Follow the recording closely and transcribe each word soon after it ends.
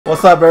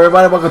What's up,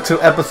 everybody? Welcome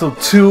to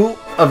episode 2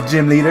 of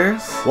Gym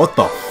Leaders. What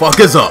the fuck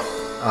is up?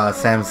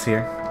 Sam's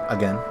here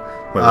again.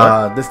 Wait,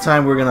 what? This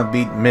time we're gonna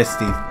beat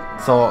Misty.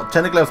 So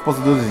technically I was supposed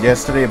to do this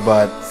yesterday,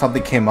 but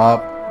something came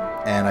up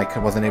and I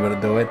wasn't able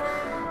to do it.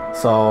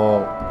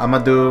 So I'm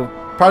gonna do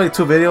probably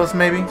 2 videos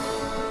maybe.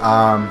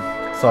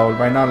 So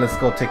right now let's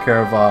go take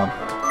care of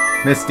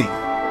Misty.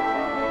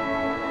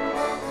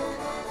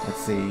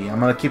 Let's see. I'm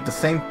gonna keep the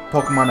same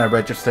Pokemon I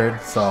registered.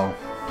 So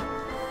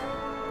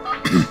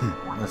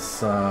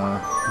let's go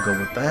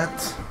with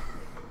that.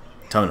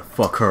 Time to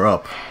fuck her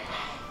up.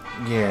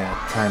 Yeah,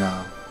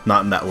 kinda.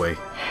 Not in that way.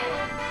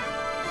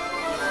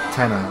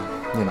 Kinda,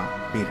 you know,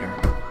 beat her.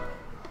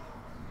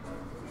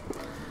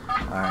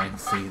 Alright,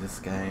 let's see, this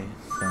guy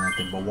is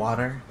nothing but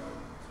water.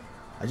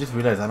 I just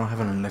realized I don't have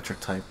an electric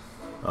type.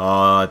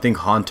 I think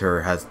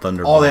Haunter has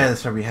Thunderbolt. Oh yeah,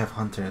 that's right, we have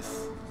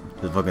hunters.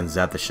 Just fucking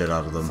zap the shit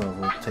out of them. So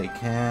we'll take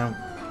him.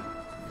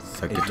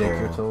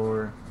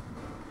 Executor.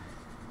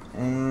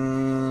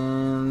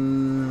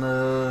 And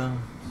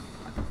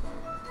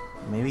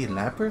maybe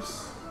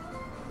Lapras?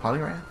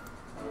 Poliwrath?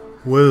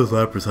 What does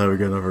Lapras have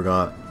again? I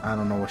forgot. I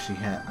don't know what he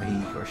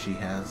or she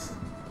has.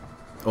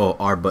 Oh,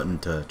 R button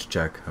to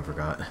check. I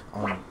forgot.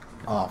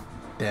 Oh,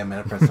 damn it!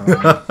 I pressed it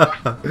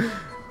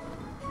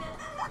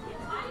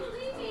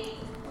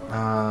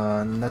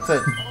wrong. That's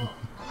it.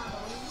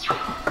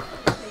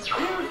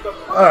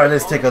 Alright,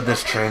 let's take out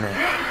this trainer.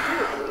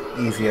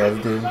 Easy as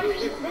dude.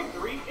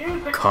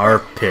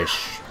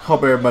 Carpish.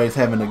 Hope everybody's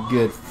having a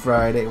good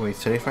Friday. Wait, is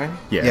today Friday?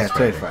 Yeah,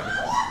 today's Friday.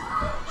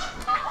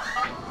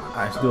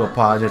 I do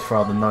apologize for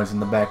all the noise in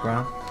the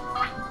background.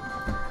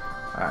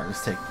 Alright,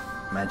 let's take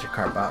Magic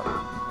Carp out.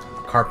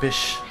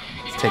 Carpish.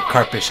 Let's take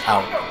Carpish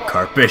out.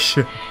 Carpish.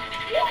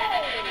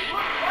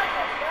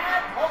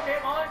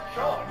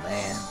 Oh,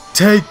 man.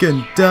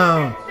 Taken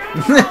down.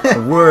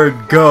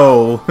 Word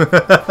go.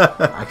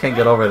 I can't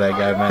get over that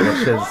guy, man. That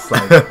shit's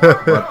like,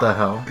 what the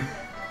hell?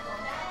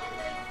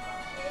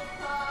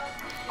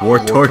 War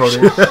Torch.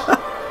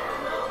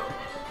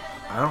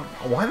 I don't.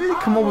 Why did they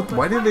come up with?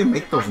 Why did they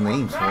make those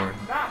names for it?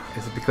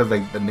 Is it because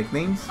like the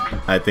nicknames?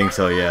 I think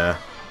so, yeah.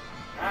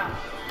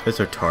 It's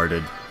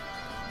retarded.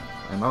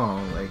 I know,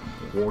 like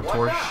War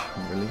Torch,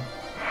 really?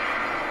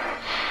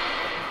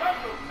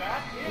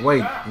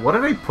 Wait, what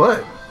did I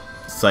put?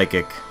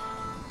 Psychic.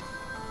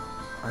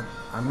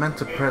 I meant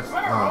to press.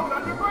 Oh,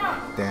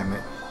 damn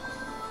it!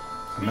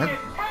 I meant.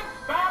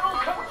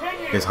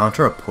 Is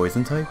Haunter a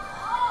poison type?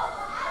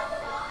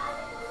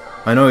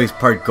 I know he's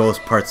part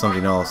ghost, part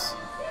something else.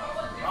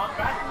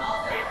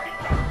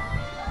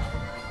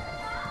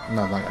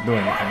 No, I'm not gonna do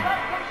anything.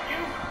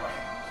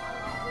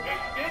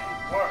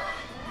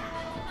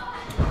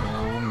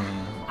 Oh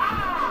man!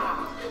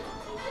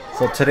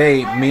 So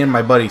today, me and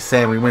my buddy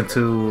Sam, we went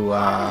to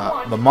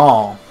the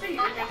mall,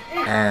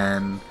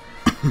 and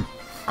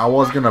I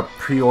was gonna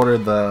pre-order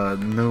the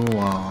new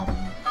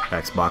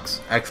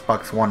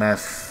Xbox One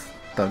S,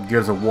 the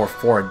Gears of War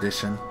 4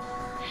 edition,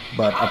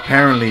 but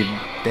apparently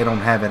they don't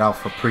have it out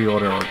for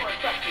pre-order,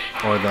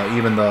 or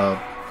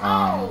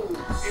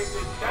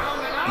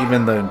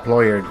even the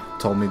employer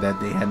told me that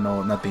they had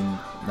nothing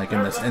like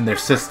in their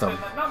system.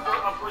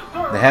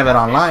 They have it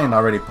online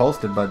already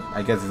posted, but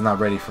I guess it's not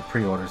ready for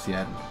pre-orders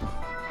yet.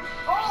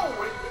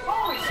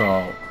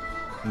 So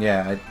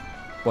yeah, I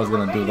was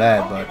gonna do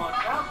that, but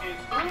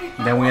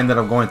then we ended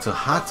up going to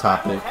Hot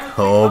Topic.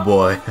 Oh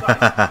boy.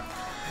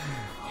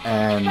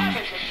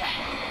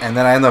 and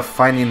then I ended up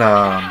finding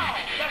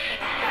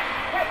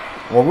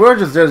well, we were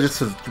just there just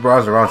to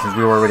browse around since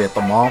we were already at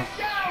the mall.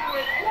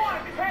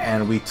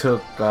 And we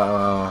took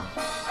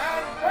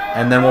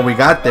and then when we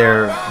got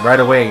there, right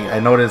away I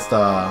noticed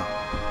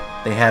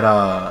they had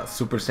a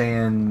Super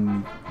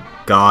Saiyan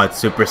God,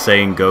 Super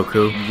Saiyan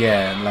Goku.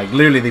 Yeah, like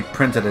literally they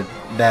printed it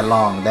that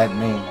long, that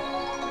name.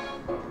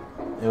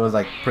 It was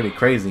like pretty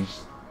crazy.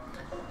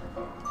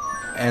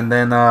 And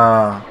then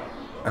I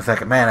was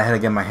like, man, I had to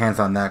get my hands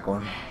on that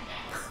one.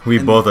 We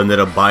both ended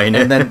up buying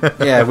it. And then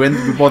yeah, we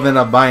both ended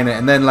up buying it.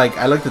 And then like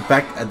I looked at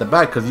the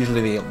back because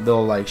usually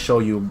they'll like show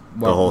you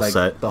the whole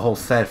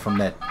set from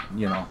that,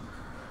 you know.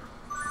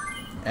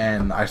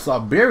 And I saw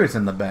Beerus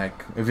in the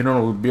back. If you don't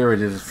know who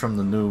Beerus is, it's from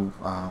the new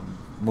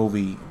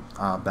movie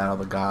Battle of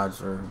the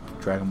Gods or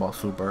Dragon Ball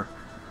Super.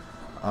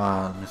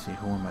 Let me see,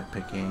 who am I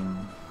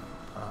picking?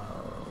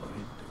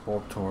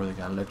 Voltor, they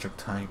got electric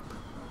type.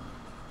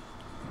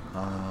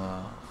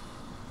 I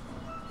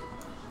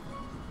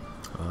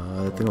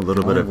think a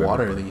little bit of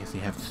water. They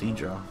have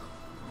Seadra.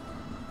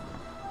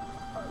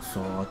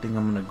 So I think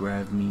I'm gonna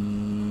grab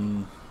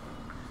me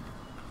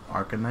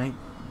Arcanine.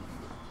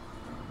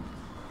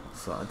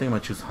 So I think I'm gonna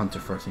choose Hunter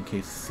first in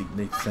case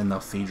they send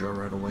out Seadra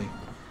right away.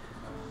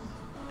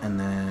 And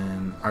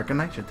then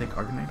Arcanine. Should I take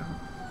Arcanine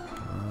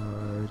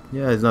out?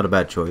 Yeah, he's not a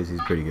bad choice.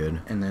 He's pretty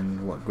good. And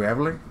then what?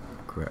 Graveler?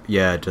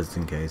 Yeah, just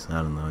in case.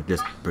 I don't know.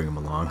 Just bring him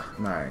along.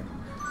 All right.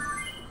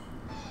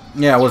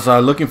 Yeah, I was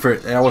looking for.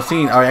 I was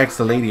seeing. I asked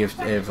the lady if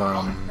they had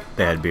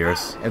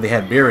Beerus. If they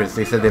had Beerus,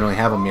 they said they don't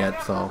have them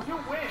yet. So.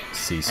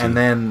 CC. And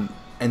then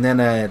And then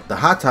at the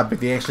Hot Topic,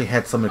 they actually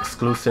had some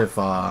exclusive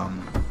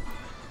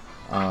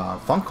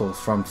Funkos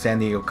from San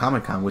Diego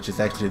Comic-Con, which is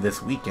actually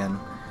this weekend.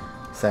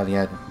 Sadly,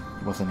 I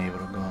wasn't able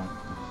to go.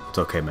 It's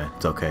okay, man.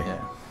 It's okay. Yeah.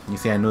 You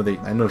see, I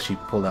know she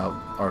pulled out,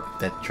 or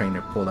that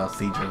trainer pulled out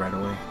CJ right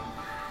away.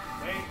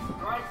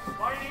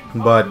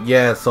 But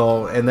yeah,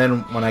 so, and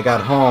then when I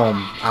got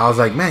home, I was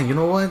like, man, you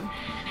know what?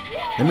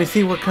 Let me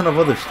see what kind of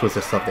other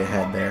exclusive stuff they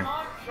had there.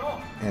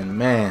 And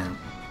man,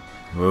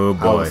 oh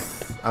boy,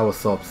 I was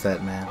so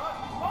upset, man.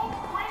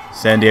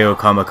 San Diego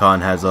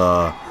Comic-Con has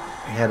a...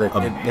 They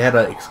had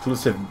an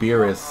exclusive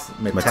Beerus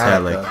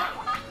Metallica,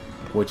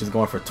 which is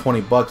going for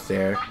 $20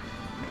 there.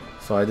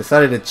 So I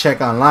decided to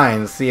check online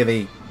and see if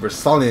they were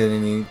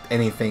selling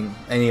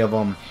any of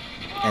them.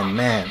 And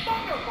man,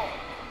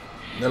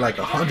 they're like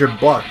 $100,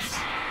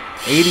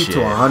 80 to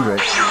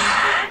 100.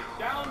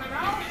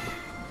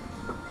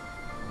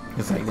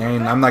 It's like,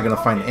 I'm not gonna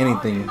find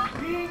anything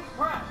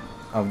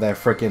of that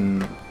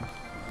freaking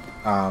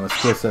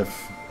exclusive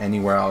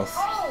anywhere else.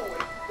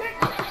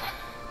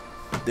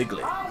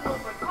 Diglett.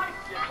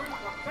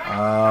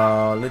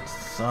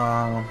 Let's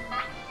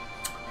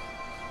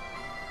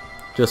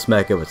just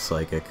smack it with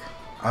Psychic.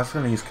 I was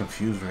gonna use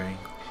Confuse Ray,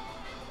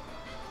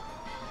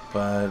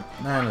 but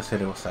nah, let's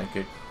hit it with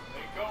Psychic.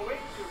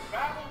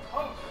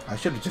 I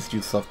should have just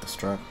used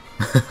Self-Destruct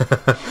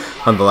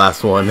on the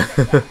last one.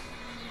 Oh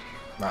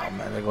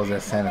man, there goes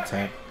that Sand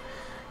Attack.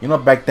 You know,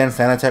 back then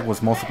Sand Attack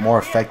was more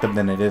effective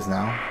than it is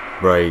now.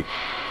 Right.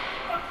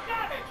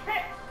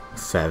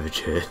 Savage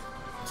hit.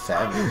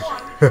 Savage.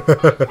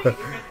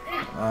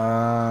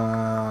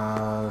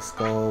 Let's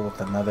go with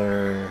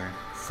another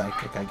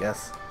Psychic, I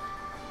guess.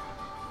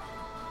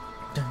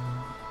 I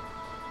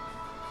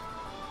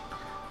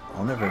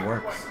wonder if it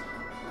works.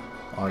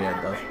 Oh yeah,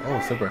 it does. Oh,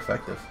 super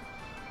effective.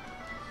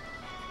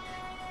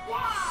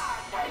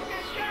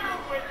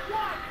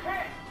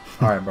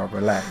 Alright, bro,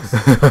 relax.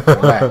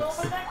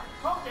 Relax.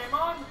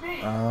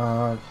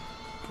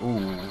 Ooh,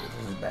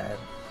 this is bad.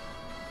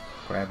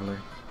 Graveler.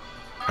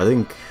 I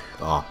think...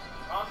 Oh.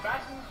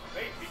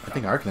 I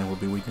think Arcanine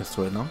would be weakness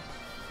to it, no?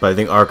 But I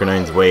think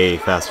Arcanine's way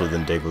faster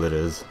than Diglett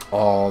is.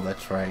 Oh,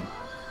 that's right.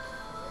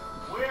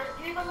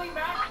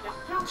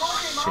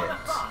 Shit.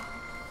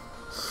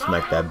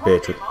 Smack that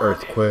bitch with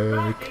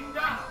Earthquake.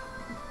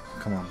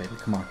 Come on, baby,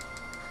 come on.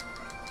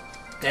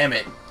 Damn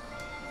it.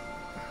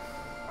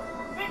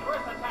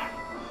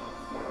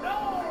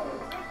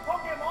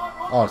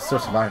 Oh, it still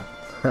survived.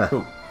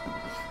 Cool.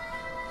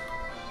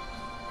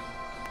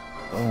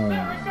 Boom.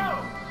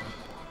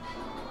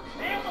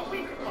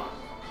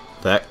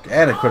 That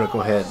And a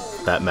critical hit.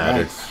 That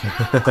matters.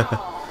 Nice.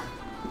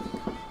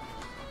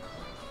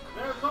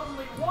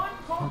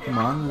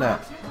 Pokemon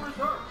left.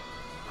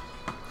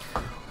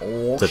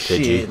 Oh, it's a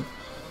shit.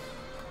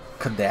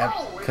 Pidgey.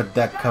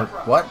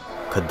 What?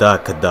 Kada.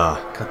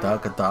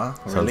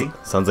 Really?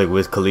 Sounds like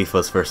Wiz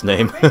Khalifa's first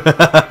name.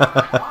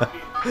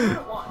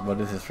 What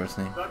is his first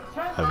name? I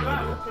have no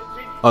idea.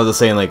 I was just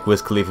saying, like,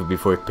 Wiz Khalifa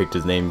before he picked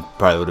his name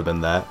probably would have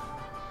been that.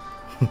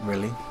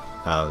 Really?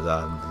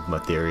 My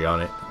theory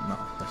on it. No,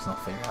 there's no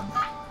theory on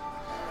that.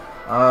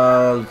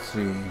 Let's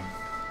see.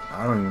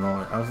 I don't even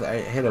know. I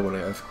hit it with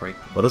an Earthquake.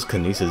 What does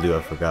Kinesis do?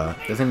 I forgot.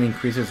 Doesn't it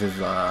increases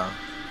his I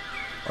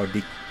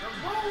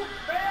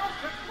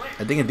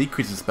think it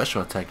decreases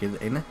special attack,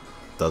 ain't it?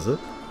 Does it?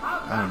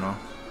 I don't know.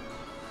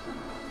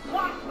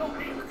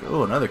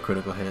 Oh, another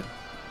critical hit.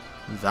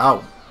 He's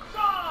out.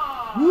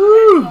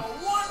 Woo!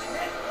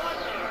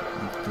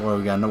 Well,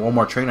 we got one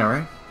more trainer,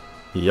 right?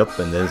 Yep,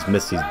 and there's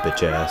Misty's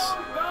bitch ass.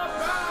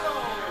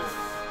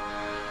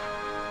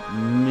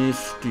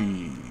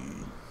 Misty.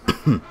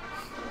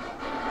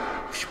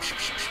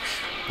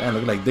 Man,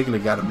 look like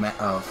Diglett got a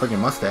freaking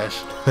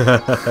mustache.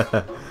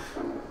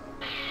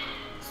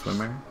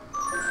 Swimmer.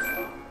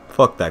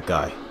 Fuck that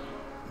guy.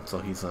 So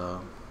he's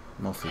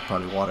mostly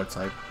probably water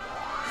type.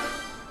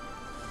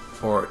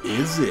 Or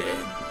is it?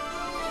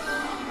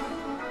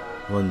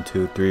 1,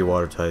 2, 3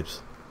 water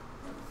types.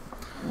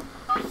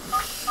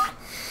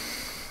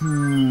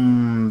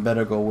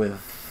 Better go with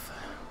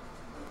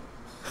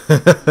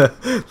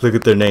Look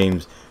at their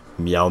names.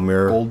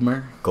 Meowmer.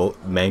 Goldmer.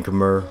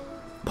 Mankimer.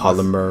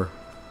 Polymer.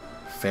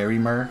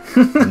 Fairymer.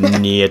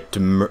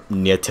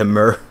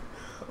 Nietimer.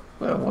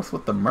 Well, what's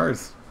with the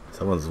Mers?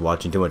 Someone's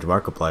watching too much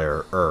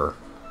Markiplier.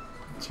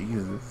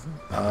 Jesus.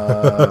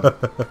 I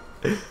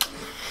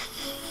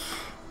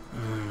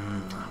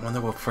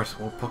wonder what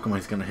Pokemon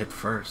he's gonna hit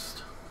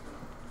first.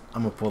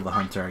 I'm gonna pull the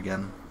Hunter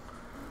again.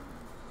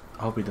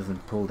 I hope he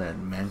doesn't pull that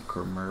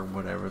Mankimer,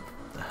 whatever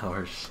the hell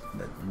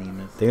that name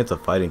is. I think it's a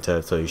fighting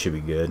type, so you should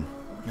be good.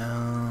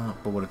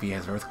 But what if he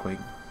has Earthquake?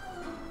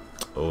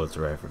 Oh, that's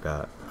right, I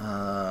forgot.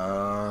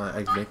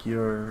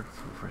 Executor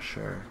for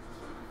sure.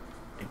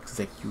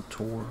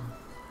 Executor.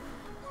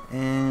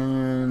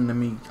 And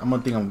I'm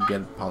gonna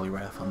get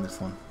Poliwrath on this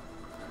one.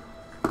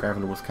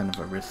 Graveler was kind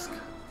of a risk.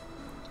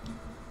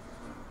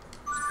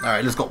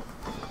 Alright, let's go.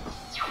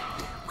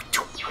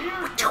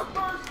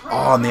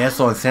 Oh, and they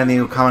also in San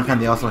Diego Comic-Con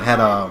they also had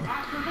a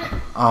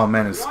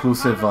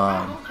exclusive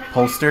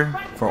poster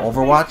for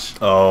Overwatch.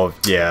 Oh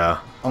yeah.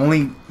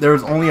 There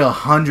was only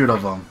 100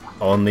 of them.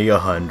 Only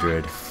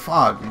 100.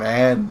 Fuck,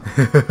 man.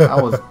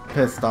 I was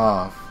pissed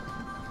off.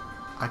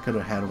 I could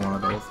have had one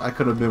of those. I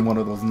could have been one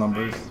of those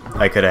numbers.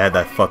 I could have had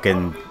that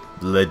fucking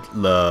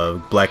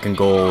black and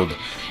gold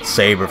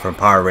saber from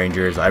Power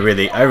Rangers. I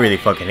really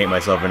fucking hate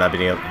myself for not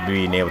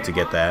being able to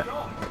get that.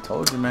 I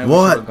told you, man.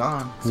 What? We should've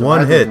gone.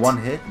 One hit. One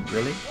hit?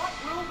 Really?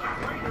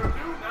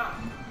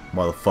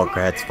 Motherfucker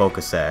had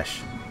focus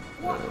sash.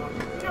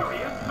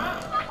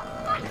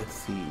 Let's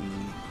see.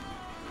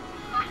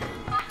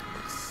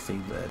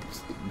 Save that.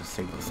 Let's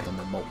save the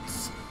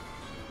Thunderbolts.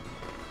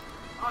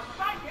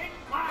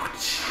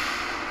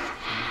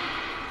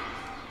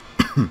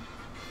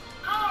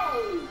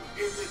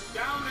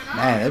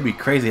 Man, that'd be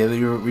crazy if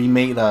you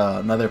remade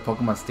another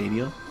Pokemon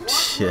Stadium.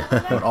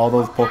 Yeah. With all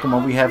those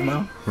Pokemon we have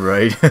now.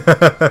 Right.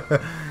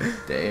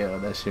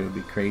 Damn, that shit would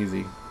be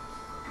crazy.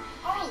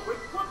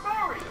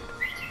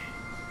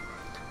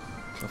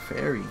 A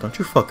fairy. Don't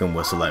you fucking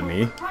whistle at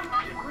me.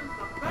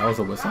 That was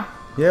a whistle?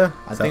 Yeah.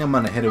 I think I'm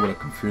gonna hit it with a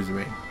Confuse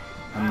Ray.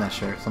 I'm not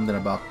sure. Something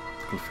about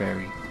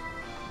Clefairy.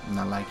 I'm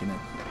not liking it.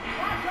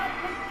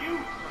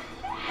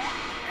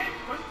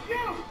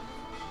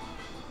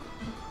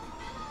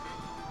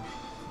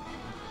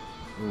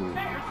 Ooh.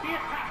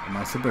 Am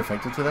I super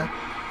effective to that?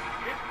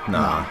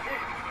 Nah.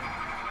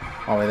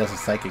 Oh wait, that's a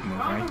psychic move,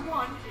 right?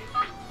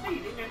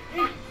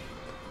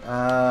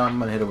 I'm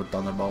gonna hit it with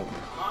Thunderbolt.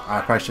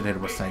 I probably should hit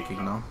it with Psychic,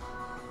 no?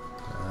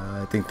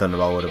 I think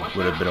Thunderbolt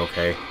would have been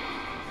okay.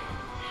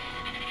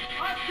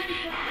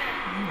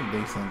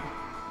 Decent.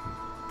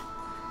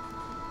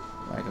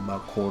 Like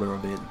about quarter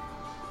of it.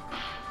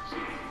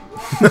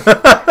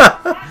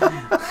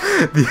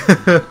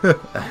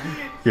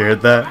 You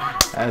heard that?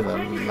 That is a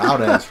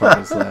loud ass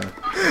fucking sound.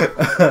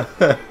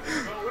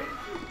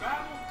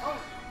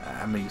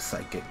 I'm gonna use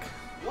Psychic.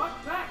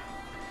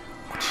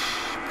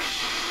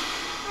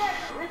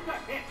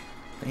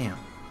 Damn.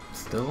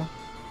 Still?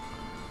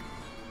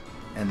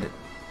 End it.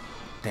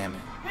 Damn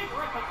it.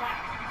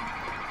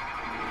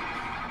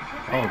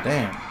 Oh,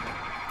 damn.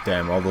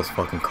 Damn, all those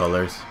fucking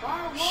colors.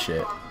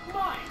 Shit.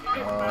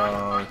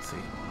 Let's see.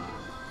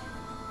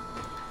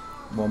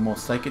 One more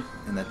Psychic,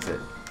 and that's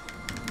it.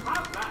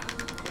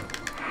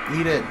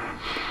 Eat it.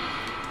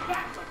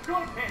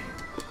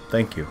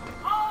 Thank you.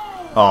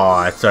 Oh,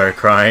 I started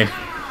crying.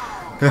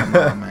 Come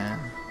on, man.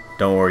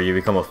 Don't worry, you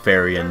become a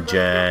fairy in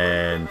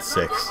Gen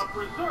 6.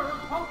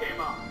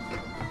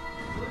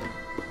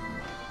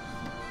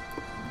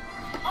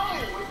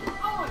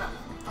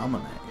 I'm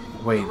gonna...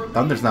 Wait,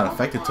 Thunder's not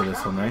affected to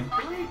this one,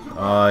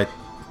 right?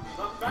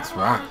 It's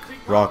Rock.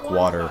 Rock,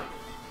 water.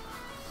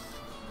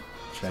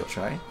 Should I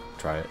try?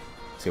 Try it.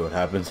 See what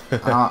happens.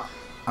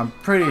 I'm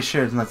pretty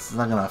sure it's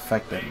not gonna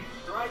affect it.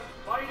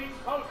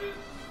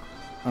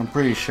 I'm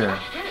pretty sure.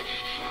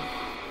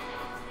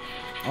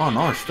 Oh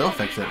no, it still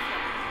affects it.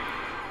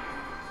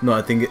 No,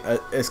 I think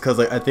it's cause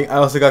like I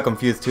also got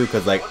confused too,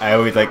 cause like I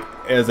always it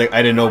was like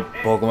I didn't know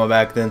Pokemon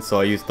back then, so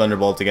I used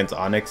Thunderbolt against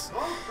Onyx,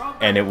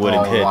 and it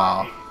wouldn't hit.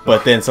 Wow.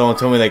 But then someone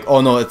told me like,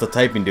 oh no, it's a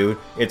typing, dude.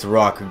 It's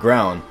rock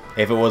ground.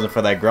 If it wasn't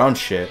for that ground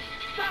shit,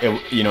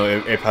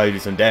 it probably do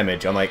some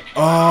damage. I'm like,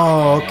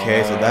 oh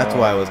okay, so that's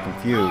why I was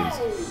confused.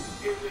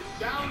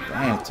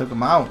 Dang, it took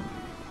him out.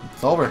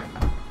 It's over.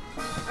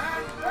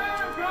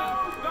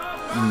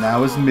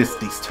 Now it's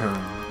Misty's turn.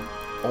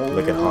 Oh.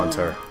 Look at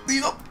Hunter.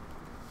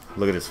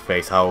 Look at his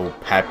face, how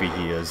happy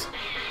he is.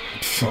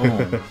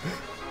 Oh.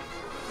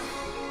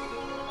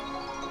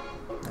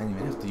 I didn't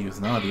even have to use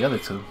none of the other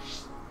two.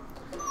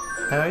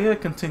 Hell yeah,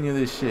 continue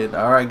this shit.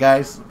 Alright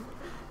guys,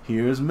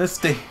 here's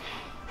Misty.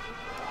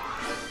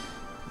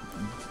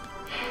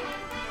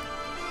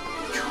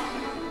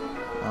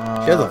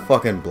 She has a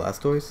fucking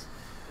Blastoise?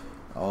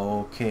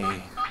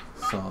 Okay,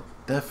 so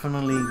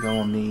definitely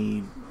gonna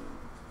need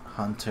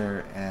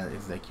Hunter and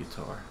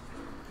Executor.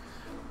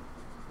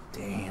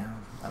 Damn,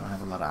 I don't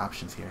have a lot of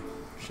options here.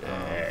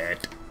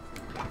 Shit.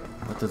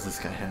 What does this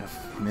guy have?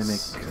 Mimic,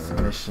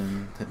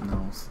 Submission,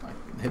 Hypnos.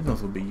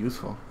 Hypnos would be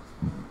useful.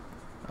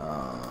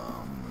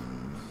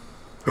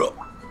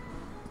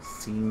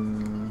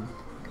 Scene.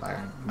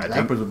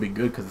 Lappers would be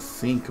good because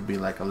Scene could be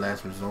like a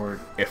last resort.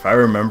 If I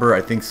remember,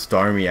 I think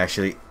Starmie or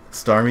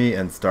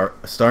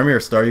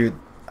Staryu,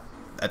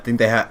 I think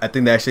they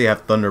actually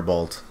have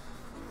Thunderbolt.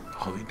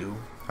 Oh, they do.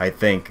 I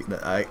think.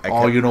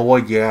 Oh, you know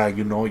what? Yeah,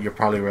 you're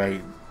probably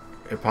right.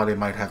 It probably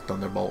might have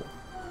Thunderbolt.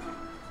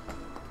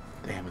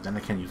 Damn, but then I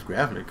can't use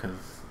Graveler because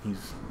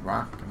he's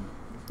rock.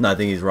 No, I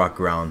think he's rock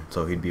ground,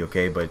 so he'd be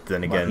okay. But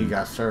then again, he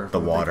got surf. The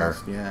water.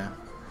 Yeah.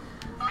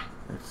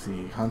 Let's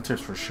see.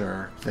 Hunters for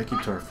sure.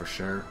 Executor for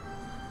sure.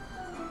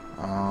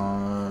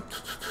 I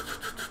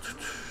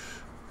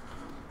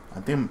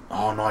think.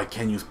 Oh no, I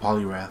can't use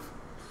Poliwrath.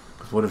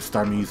 Because what if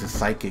Starmie uses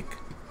Psychic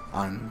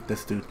on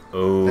this dude?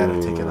 Oh,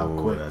 that'll take it out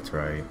quick. That's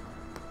right.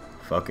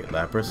 Fuck it,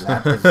 Lapras.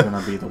 Lapras is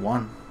gonna be the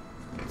one.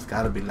 It's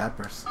gotta be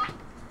Lapras.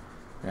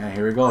 Yeah,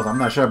 here he goes. I'm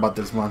not sure about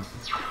this one.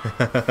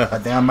 I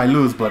think I might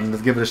lose, but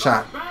let's give it a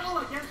shot.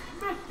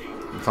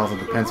 It also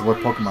depends what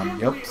Pokemon.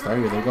 Yep,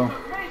 Starmie, there you go.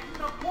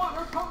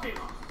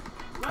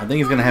 I think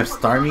he's gonna have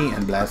Starmie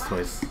and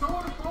Blastoise.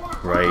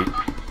 Right.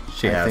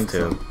 She I has think to.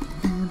 so.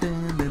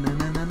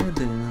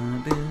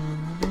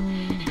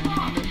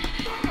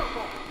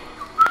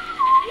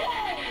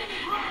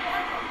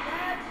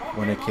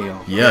 One hit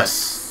KO.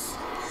 Yes.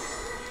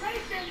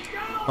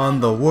 On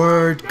the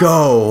word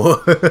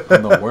go.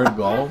 On the word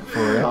go?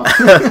 For real?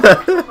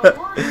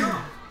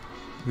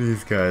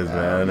 These guys,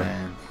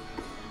 man.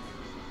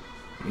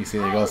 You see,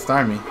 there goes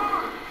Starmie.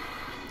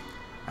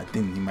 I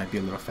think he might be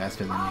a little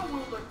faster than me.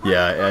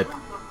 Yeah,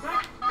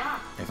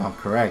 if I'm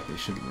correct, it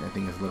should. I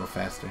think it's a little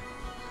faster.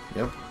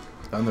 Yep,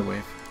 Thunder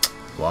Wave.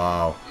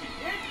 Wow.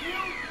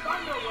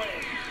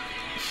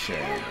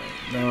 Shit.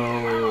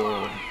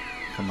 No.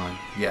 Come on.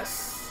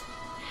 Yes.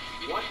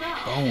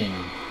 Boom.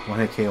 One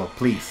hit KO.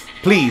 Please.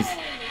 Please.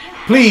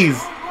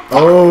 Please.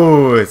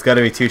 Oh, it's got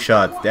to be 2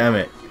 shots. Damn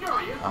it.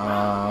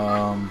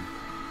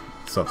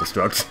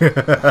 Self-destruct.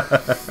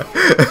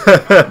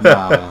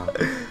 Nah.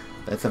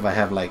 That's if I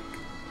have like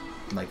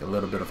a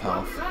little bit of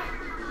health.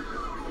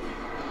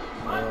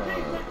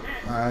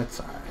 It's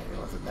alright. It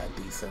wasn't that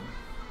decent.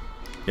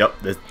 Yep,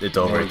 it's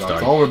over. It's done.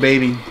 It's over,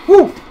 baby.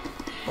 Woo!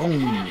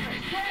 Boom.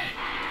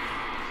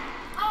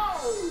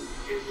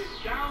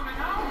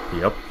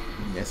 Yep.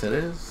 Yes, it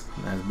is.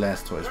 That's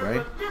Blastoise,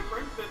 right?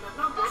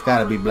 It's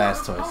gotta be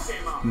Blastoise.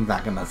 I'm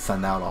not gonna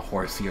send out a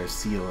Horsey or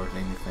Seal or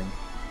anything.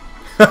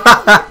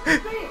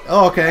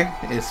 Oh, okay.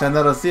 It sent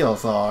out a Seal,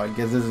 so I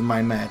guess this is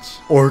my match.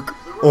 Orc.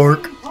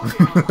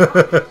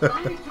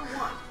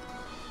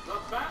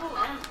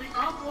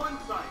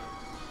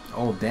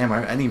 Oh damn!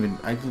 I didn't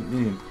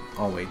even.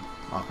 Oh wait.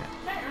 Okay.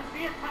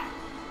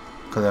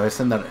 Because I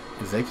send that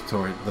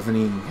Executor. Doesn't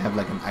he have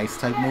like an Ice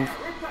type move?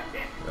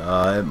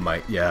 It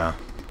might. Yeah.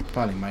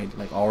 Probably might,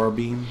 like Aura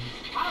Beam.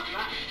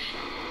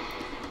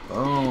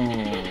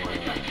 Oh.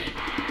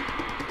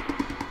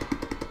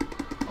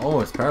 Oh,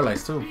 it's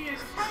paralyzed too.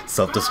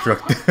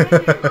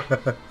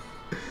 Self-destruct.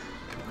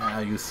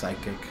 I'll use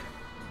Psychic.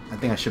 I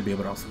think I should be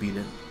able to outspeed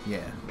it.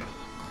 Yeah.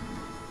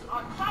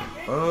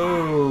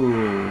 Oh.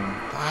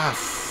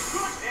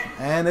 Pass.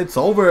 And it's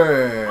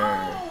over.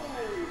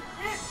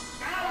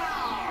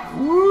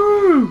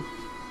 Woo.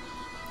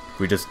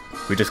 We just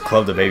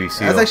clubbed the baby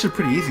seal. That's actually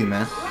pretty easy,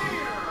 man.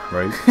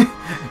 Right?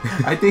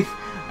 I think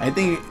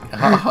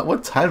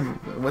what time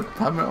I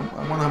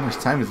wonder how much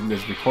time is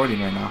this recording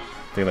right now.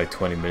 I think like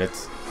 20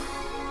 minutes.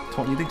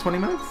 You think 20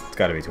 minutes? It's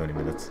gotta be 20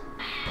 minutes.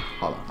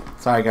 Hold on.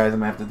 Sorry guys, I'm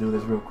gonna have to do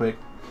this real quick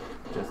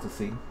just to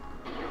see.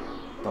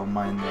 Don't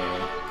mind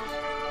the...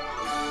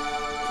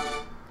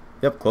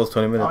 Yep, close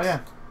 20 minutes. Oh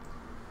yeah.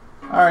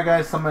 Alright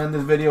guys, so I'm gonna end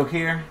this video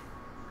here.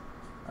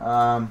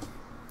 I'll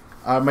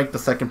make the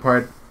second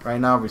part right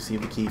now.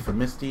 Receive the key from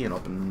Misty and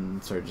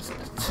open Surge's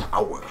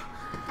Tower.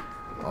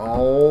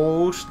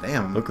 Oh,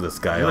 damn. Look at this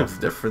guy. He looks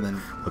different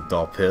than... Looked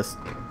all pissed.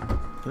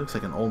 He looks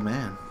like an old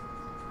man.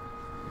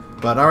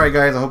 But alright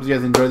guys, I hope you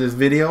guys enjoyed this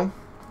video.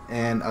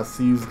 And I'll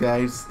see you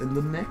guys in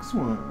the next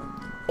one.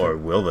 Or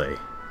will they?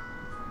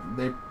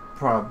 They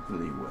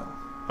probably will.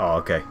 Oh,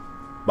 okay.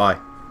 Bye.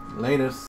 Latest.